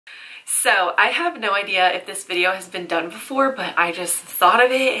So I have no idea if this video has been done before, but I just thought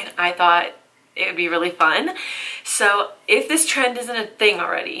of it and I thought it would be really fun. So if this trend isn't a thing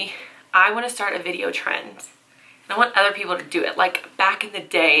already, I want to start a video trend. I want other people to do it, like back in the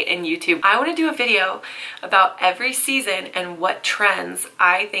day in YouTube. I want to do a video about every season and what trends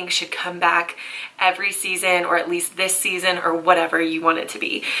I think should come back every season, or at least this season, or whatever you want it to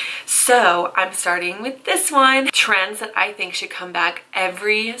be. So I'm starting with this one. Trends that I think should come back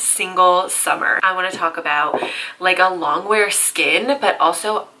every single summer. I want to talk about like a long wear skin, but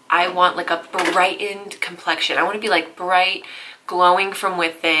also I want like a brightened complexion. I want to be like bright, glowing from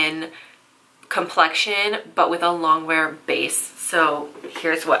within complexion, but with a long wear base. So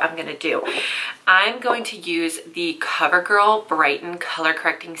here's what I'm gonna do. I'm going to use the CoverGirl Brighten Color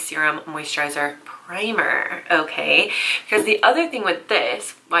Correcting Serum Moisturizer Primer, okay? Because the other thing with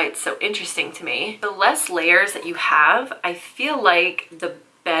this, why it's so interesting to me, the less layers that you have, I feel like the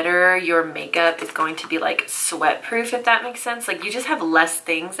better your makeup is going to be like sweat proof, if that makes sense. Like you just have less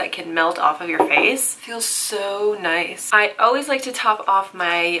things that can melt off of your face. Feels so nice. I always like to top off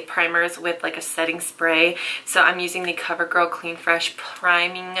my primers with like a setting spray, so I'm using the CoverGirl Clean Fresh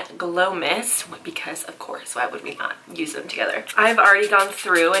Priming Glow Mist because of course, why would we not use them together? I've already gone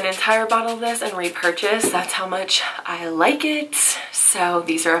through an entire bottle of this and repurchased. That's how much I like it. So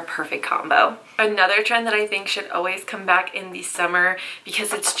these are a perfect combo. Another trend that I think should always come back in the summer,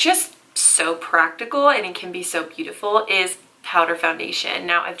 because it's just so practical and it can be so beautiful, is powder foundation.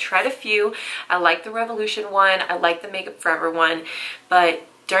 Now I've tried a few. I like the Revolution one, I like the Makeup Forever one, but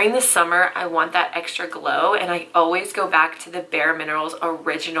during the summer I want that extra glow, and I always go back to the Bare Minerals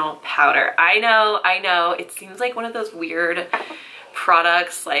original powder. I know, it seems like one of those weird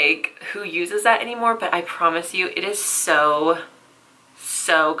products, like who uses that anymore, but I promise you it is so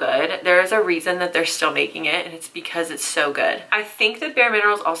good. There is a reason that they're still making it, and it's because it's so good. I think that Bare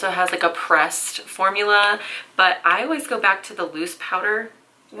Minerals also has like a pressed formula, but I always go back to the loose powder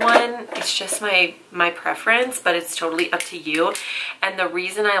one. It's just my preference, but it's totally up to you. And the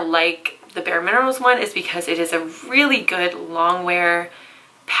reason I like the Bare Minerals one is because it is a really good long wear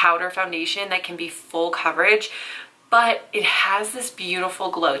powder foundation that can be full coverage, but it has this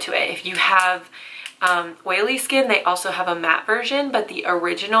beautiful glow to it. If you have oily skin, they also have a matte version, but the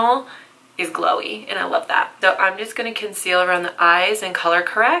original is glowy, and I love that. So I'm just going to conceal around the eyes and color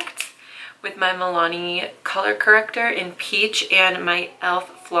correct with my Milani color corrector in Peach and my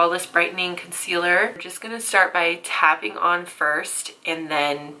e.l.f. Flawless Brightening Concealer. I'm just going to start by tapping on first and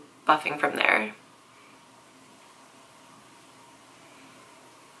then buffing from there.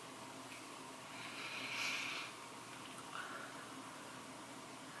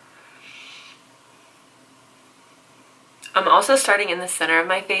 I'm also starting in the center of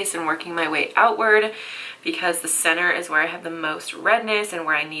my face and working my way outward, because the center is where I have the most redness and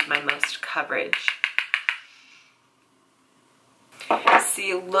where I need my most coverage.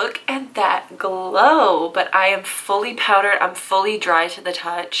 See, look at that glow, but I am fully powdered, I'm fully dry to the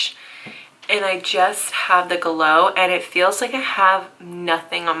touch, and I just have the glow, and it feels like I have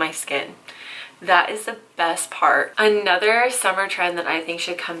nothing on my skin. That is the best part. Another summer trend that I think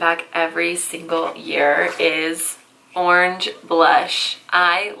should come back every single year is orange blush.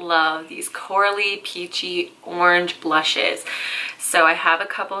 I love these corally, peachy orange blushes. So I have a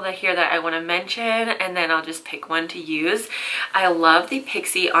couple here that I want to mention, and then I'll just pick one to use. I love the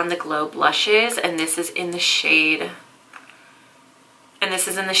Pixie On The Glow blushes, and this is in the shade,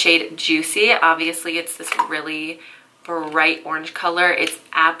 Juicy. Obviously it's this really bright orange color. It's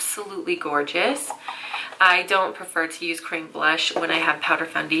absolutely gorgeous. I don't prefer to use cream blush when I have powder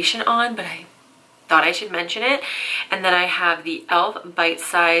foundation on, but I thought I should mention it. And then I have the e.l.f. Bite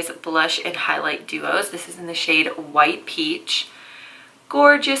Size Blush and Highlight Duos. This is in the shade White Peach.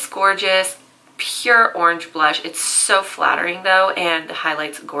 Gorgeous, gorgeous, pure orange blush. It's so flattering though, and the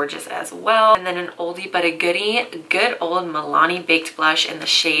highlight's gorgeous as well. And then an oldie but a goodie, good old Milani Baked Blush in the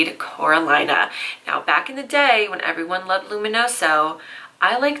shade Coralina. Now back in the day when everyone loved Luminoso,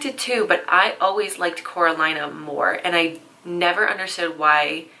 I liked it too, but I always liked Coralina more, and I never understood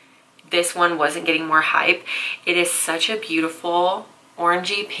why this one wasn't getting more hype. It is such a beautiful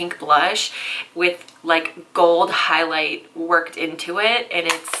orangey pink blush with like gold highlight worked into it, and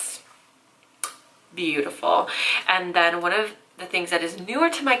it's beautiful. And then one of the things that is newer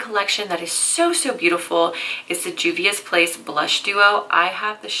to my collection that is so beautiful is the Juvia's Place Blush Duo. I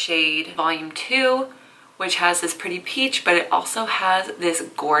have the shade Volume 2, which has this pretty peach, but it also has this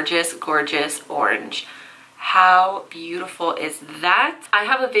gorgeous, gorgeous orange. How beautiful is that? I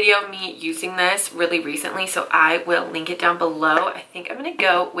have a video of me using this really recently, so I will link it down below. I think I'm gonna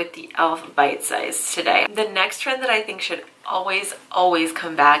go with the e.l.f. Bite Size today. The next trend that I think should always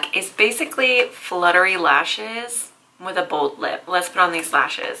come back is basically fluttery lashes with a bold lip. Let's put on these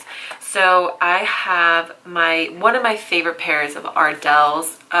lashes. So I have one of my favorite pairs of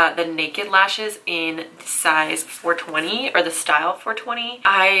Ardell's, the Naked lashes in size 420, or the style 420.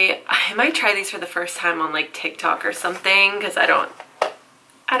 I might try these for the first time on like TikTok or something, because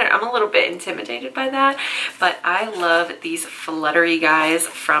I'm a little bit intimidated by that, but I love these fluttery guys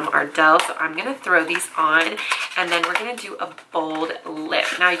from Ardell. So I'm gonna throw these on, and then we're gonna do a bold lip.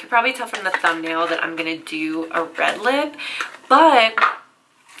 Now you can probably tell from the thumbnail that I'm gonna do a red lip, but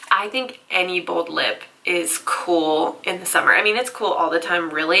I think any bold lip is cool in the summer. I mean, it's cool all the time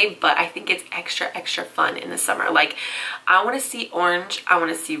really, but I think it's extra fun in the summer. Like, I want to see orange, I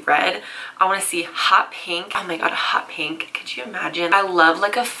want to see red, I want to see hot pink. Oh my god, a hot pink. Could you imagine? I love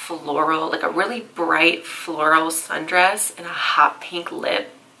like a floral, like a really bright floral sundress and a hot pink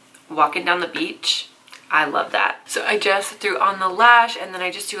lip walking down the beach. I love that. So I just threw on the lash, and then I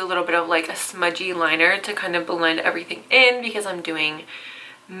just do a little bit of like a smudgy liner to kind of blend everything in, because I'm doing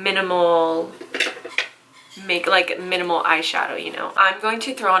minimal eyeshadow, you know. I'm going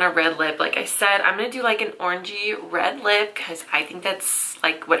to throw on a red lip. Like I said, I'm gonna do like an orangey red lip, because I think that's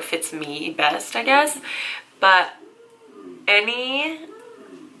like what fits me best, I guess. But any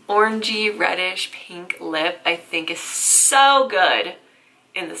orangey reddish pink lip I think is so good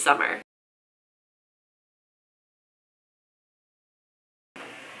in the summer.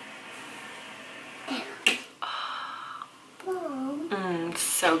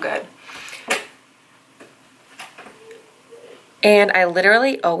 So good. And I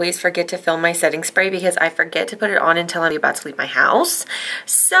literally always forget to film my setting spray, because I forget to put it on until I'm about to leave my house.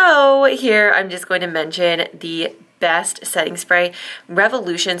 So here I'm just going to mention the best setting spray.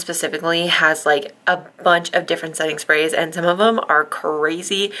 Revolution specifically has like a bunch of different setting sprays, and some of them are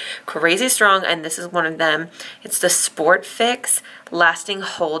crazy strong, and this is one of them. It's the Sport Fix Lasting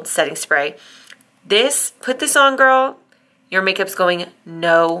Hold Setting Spray. Put this on, girl. Your makeup's going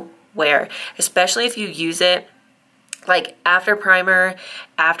nowhere, especially if you use it like after primer,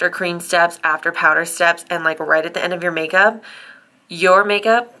 after cream steps, after powder steps, and like right at the end of your makeup. Your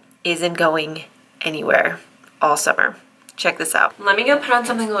makeup isn't going anywhere all summer. Check this out. Let me go put on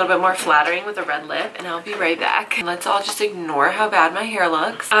something a little bit more flattering with a red lip, and I'll be right back. Let's all just ignore how bad my hair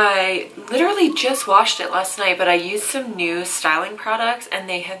looks. I literally just washed it last night, but I used some new styling products, and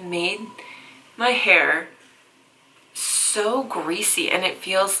they have made my hair so greasy, and it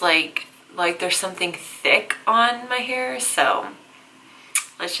feels like there's something thick on my hair, so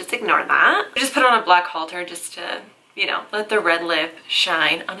let's just ignore that. I just put on a black halter just to, you know, let the red lip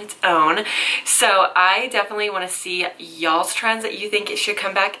shine on its own. So I definitely want to see y'all's trends that you think it should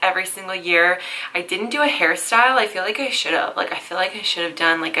come back every single year. I didn't do a hairstyle. I feel like I should have. Like, I feel like I should have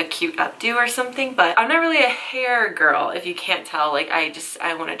done like a cute updo or something, but I'm not really a hair girl, if you can't tell. Like, I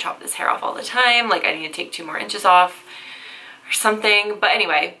want to chop this hair off all the time. Like, I need to take 2 more inches off or something. But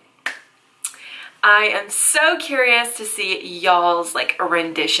anyway, I am so curious to see y'all's like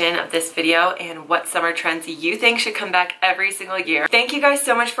rendition of this video and what summer trends you think should come back every single year. Thank you guys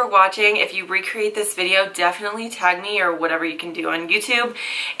so much for watching. If you recreate this video, definitely tag me or whatever you can do on YouTube,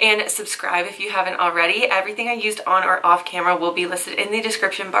 and subscribe if you haven't already. Everything I used on or off camera will be listed in the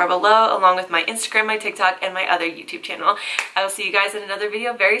description bar below, along with my Instagram, my TikTok, and my other YouTube channel. I will see you guys in another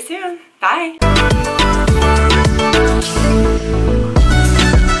video very soon. Bye!